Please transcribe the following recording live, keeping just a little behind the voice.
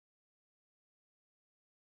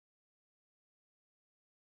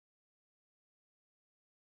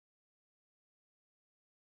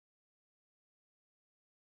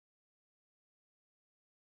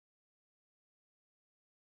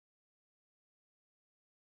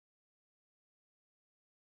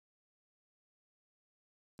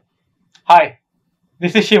Hi,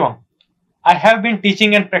 this is Shivam. I have been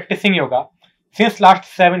teaching and practicing yoga since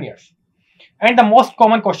last 7 years. And the most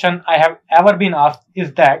common question I have ever been asked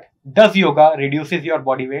is that does yoga reduces your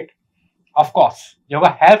body weight? Of course,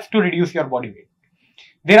 yoga helps to reduce your body weight.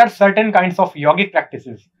 There are certain kinds of yogic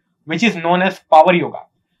practices which is known as power yoga,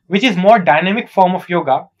 which is more dynamic form of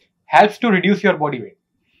yoga helps to reduce your body weight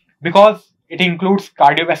because it includes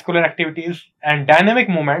cardiovascular activities and dynamic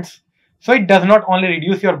movements. So it does not only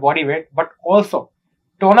reduce your body weight but also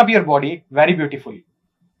tone up your body very beautifully.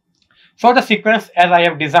 So the sequence as I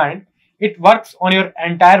have designed, it works on your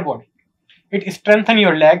entire body. It strengthens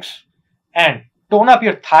your legs and tone up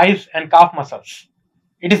your thighs and calf muscles.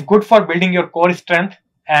 It is good for building your core strength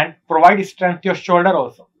and provide strength to your shoulder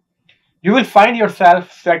also. You will find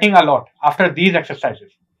yourself sweating a lot after these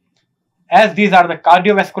exercises. As these are the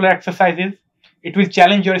cardiovascular exercises, it will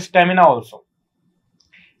challenge your stamina also.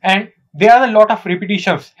 And there are a lot of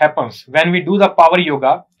repetitions happens when we do the power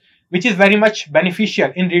yoga, which is very much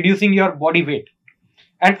beneficial in reducing your body weight.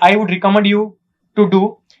 And I would recommend you to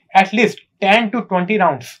do at least 10 to 20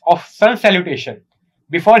 rounds of sun salutation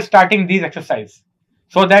before starting these exercises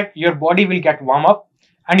so that your body will get warm up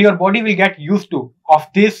and your body will get used to of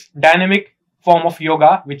this dynamic form of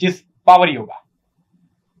yoga, which is power yoga.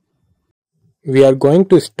 We are going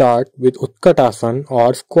to start with Utkatasana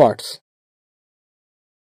or squats.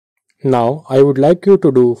 Now I would like you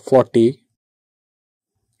to do 40.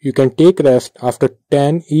 You can take rest after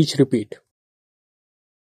 10 each repeat.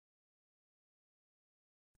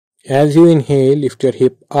 As you inhale, lift your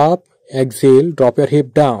hip up, exhale, drop your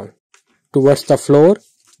hip down towards the floor,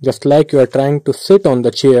 just like you are trying to sit on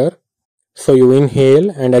the chair. So you inhale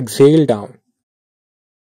and exhale down.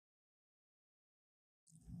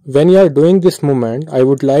 When you are doing this movement, I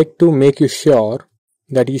would like to make you sure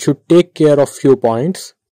that you should take care of few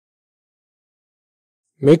points.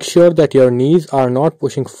 Make sure that your knees are not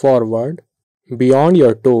pushing forward beyond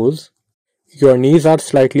your toes. Your knees are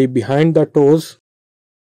slightly behind the toes.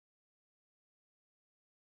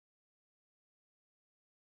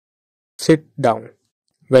 Sit down.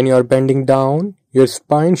 When you are bending down, your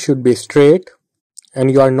spine should be straight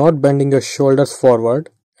and you are not bending your shoulders forward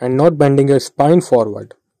and not bending your spine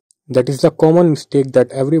forward. That is the common mistake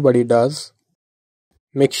that everybody does.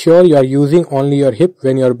 Make sure you are using only your hip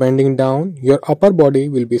when you are bending down. Your upper body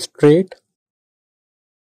will be straight.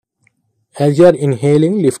 As you are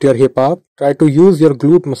inhaling, lift your hip up. Try to use your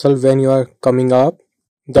glute muscle when you are coming up.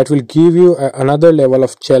 That will give you another level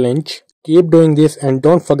of challenge. Keep doing this and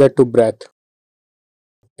don't forget to breathe.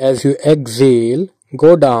 As you exhale,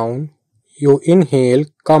 go down. You inhale,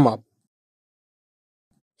 come up.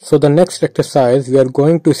 So the next exercise we are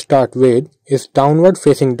going to start with is downward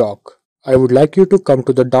facing dog. I would like you to come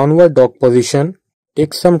to the downward dog position.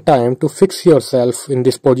 Take some time to fix yourself in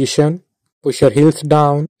this position. Push your heels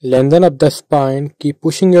down, lengthen up the spine, keep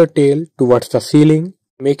pushing your tail towards the ceiling.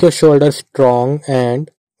 Make your shoulders strong and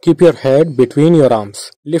keep your head between your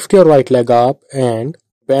arms. Lift your right leg up and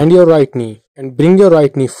bend your right knee and bring your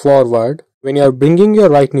right knee forward. When you are bringing your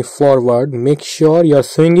right knee forward, make sure you are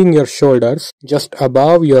swinging your shoulders just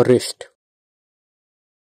above your wrist.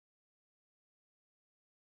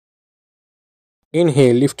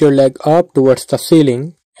 Inhale, lift your leg up towards the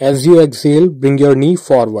ceiling. As you exhale, bring your knee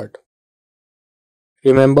forward.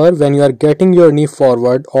 Remember, when you are getting your knee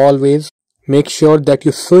forward, always make sure that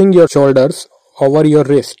you swing your shoulders over your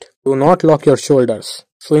wrist. Do not lock your shoulders.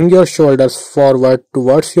 Swing your shoulders forward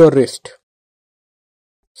towards your wrist.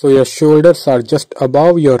 So your shoulders are just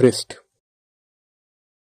above your wrist.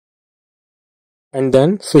 And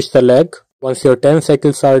then switch the leg. Once your 10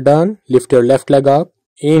 cycles are done, lift your left leg up.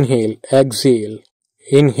 Inhale, exhale.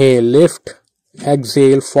 Inhale, lift.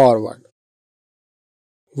 Exhale, forward.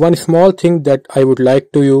 One small thing that I would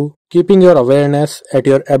like to you, keeping your awareness at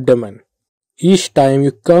your abdomen. Each time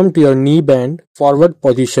you come to your knee bend forward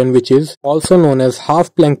position, which is also known as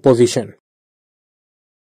half plank position.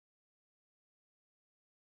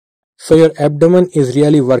 So your abdomen is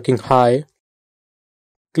really working high.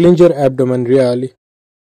 Clench your abdomen really.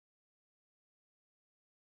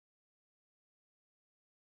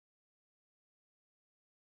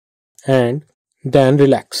 And then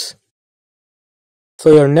relax.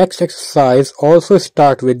 So your next exercise also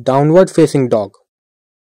start with downward facing dog.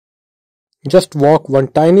 Just walk one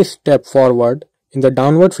tiny step forward in the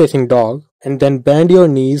downward facing dog and then bend your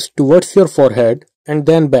knees towards your forehead and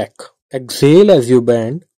then back. Exhale as you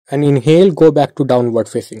bend and inhale, go back to downward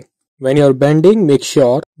facing. When you are bending, make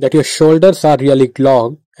sure that your shoulders are really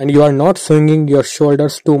locked and you are not swinging your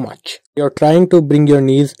shoulders too much. You are trying to bring your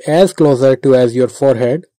knees as closer to as your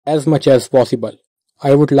forehead as much as possible.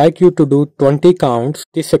 I would like you to do 20 counts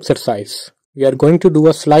this exercise. We are going to do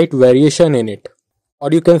a slight variation in it. Or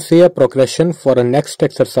you can say a progression for a next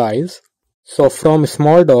exercise. So from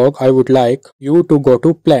small dog, I would like you to go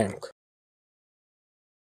to plank.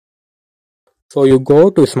 So you go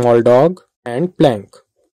to small dog and plank.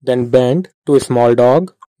 Then bend to small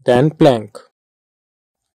dog, then plank.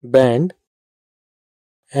 Bend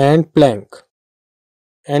and plank.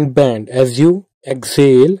 And bend as you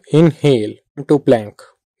exhale, inhale to plank.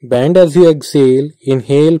 Bend as you exhale,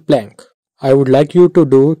 inhale, plank. I would like you to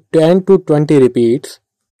do 10 to 20 repeats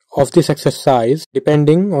of this exercise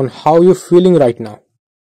depending on how you're feeling right now.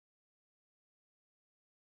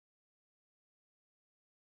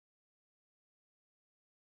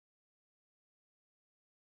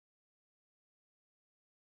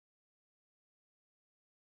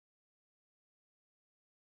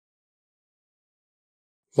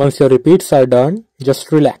 Once your repeats are done,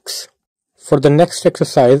 just relax. For the next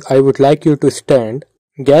exercise, I would like you to stand,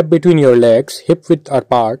 gap between your legs, hip width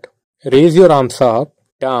apart, raise your arms up,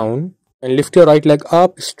 down, and lift your right leg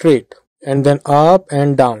up straight, and then up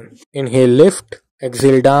and down. Inhale, lift,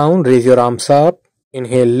 exhale down, raise your arms up,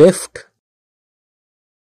 inhale, lift,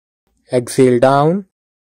 exhale down,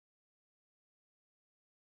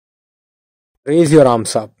 raise your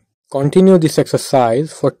arms up. Continue this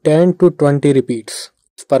exercise for 10 to 20 repeats,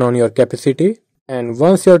 as per on your capacity. And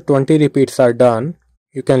once your 20 repeats are done,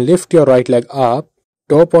 you can lift your right leg up,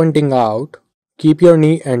 toe pointing out, keep your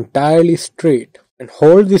knee entirely straight and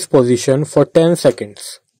hold this position for 10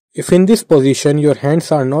 seconds. If in this position your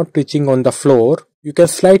hands are not reaching on the floor, you can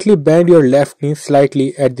slightly bend your left knee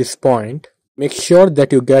slightly at this point. Make sure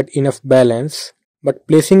that you get enough balance, but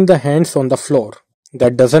placing the hands on the floor.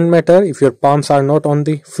 That doesn't matter if your palms are not on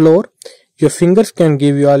the floor, your fingers can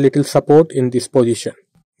give you a little support in this position.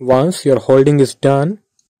 Once your holding is done,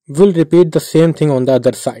 we'll repeat the same thing on the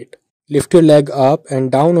other side. Lift your leg up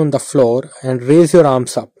and down on the floor and raise your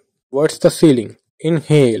arms up towards the ceiling.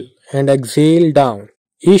 Inhale and exhale down.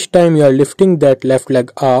 Each time you are lifting that left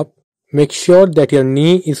leg up, make sure that your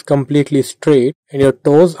knee is completely straight and your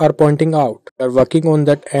toes are pointing out. You are working on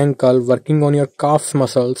that ankle, working on your calf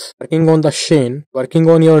muscles, working on the shin, working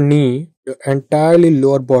on your knee. Your entirely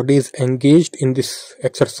lower body is engaged in this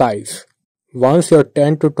exercise. Once your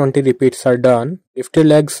 10 to 20 repeats are done, lift your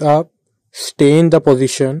legs up, stay in the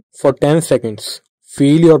position for 10 seconds.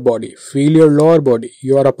 Feel your body, feel your lower body,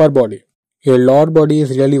 your upper body. Your lower body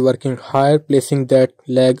is really working hard, placing that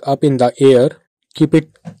leg up in the air. Keep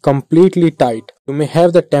it completely tight. You may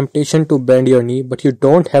have the temptation to bend your knee, but you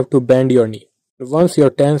don't have to bend your knee. Once your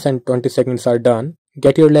 10 and 20 seconds are done,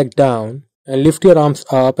 get your leg down and lift your arms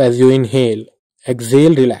up as you inhale.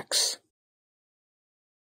 Exhale, relax.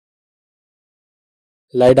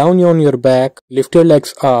 Lie down on your back, lift your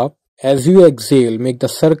legs up. As you exhale, make the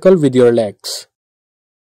circle with your legs.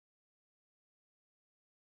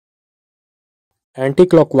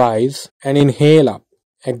 Anti-clockwise and inhale up.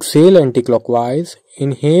 Exhale anti-clockwise,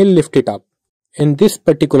 inhale, lift it up. In this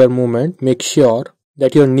particular movement, make sure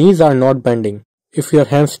that your knees are not bending. If your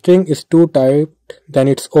hamstring is too tight, then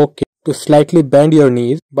it's okay to slightly bend your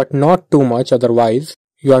knees, but not too much, otherwise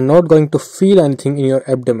you are not going to feel anything in your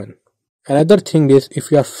abdomen. Another thing is,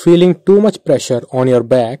 if you are feeling too much pressure on your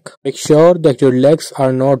back, make sure that your legs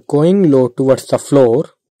are not going low towards the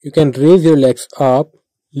floor. You can raise your legs up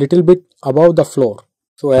little bit above the floor.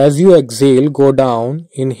 So as you exhale, go down,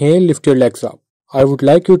 inhale, lift your legs up. I would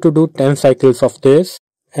like you to do 10 cycles of this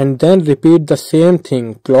and then repeat the same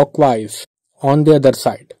thing clockwise on the other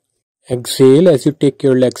side. Exhale as you take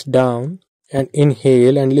your legs down and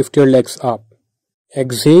inhale and lift your legs up.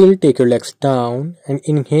 Exhale, take your legs down and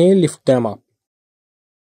inhale, lift them up.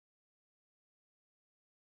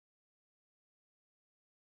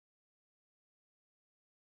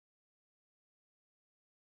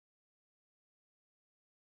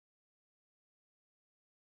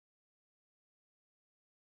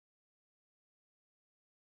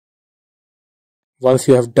 Once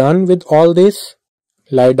you have done with all this,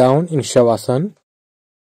 lie down in Shavasana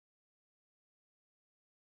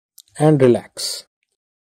and relax.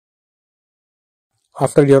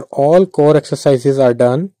 After your all core exercises are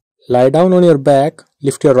done, lie down on your back,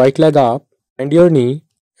 lift your right leg up, bend your knee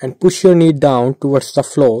and push your knee down towards the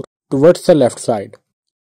floor, towards the left side.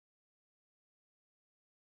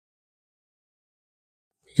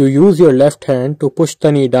 You use your left hand to push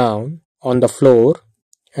the knee down on the floor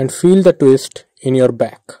and feel the twist in your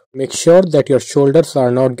back. Make sure that your shoulders are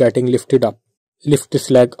not getting lifted up. Lift this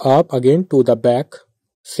leg up again to the back.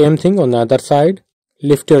 Same thing on the other side.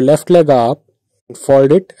 Lift your left leg up and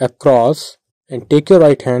fold it across and take your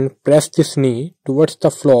right hand, press this knee towards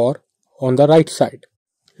the floor on the right side.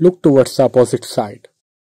 look towards the opposite side.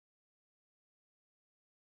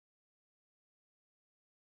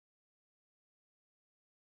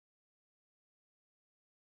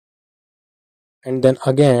 And then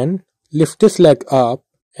again, lift this leg up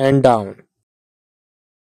and down.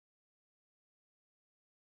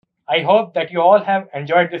 I hope that you all have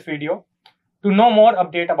enjoyed this video. To know more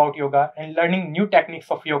update about yoga and learning new techniques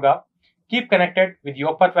of yoga, keep connected with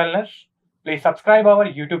Yogpath Wellness. Please subscribe our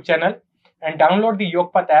YouTube channel and download the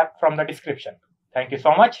Yogpath app from the description. Thank you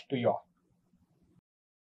so much to you all.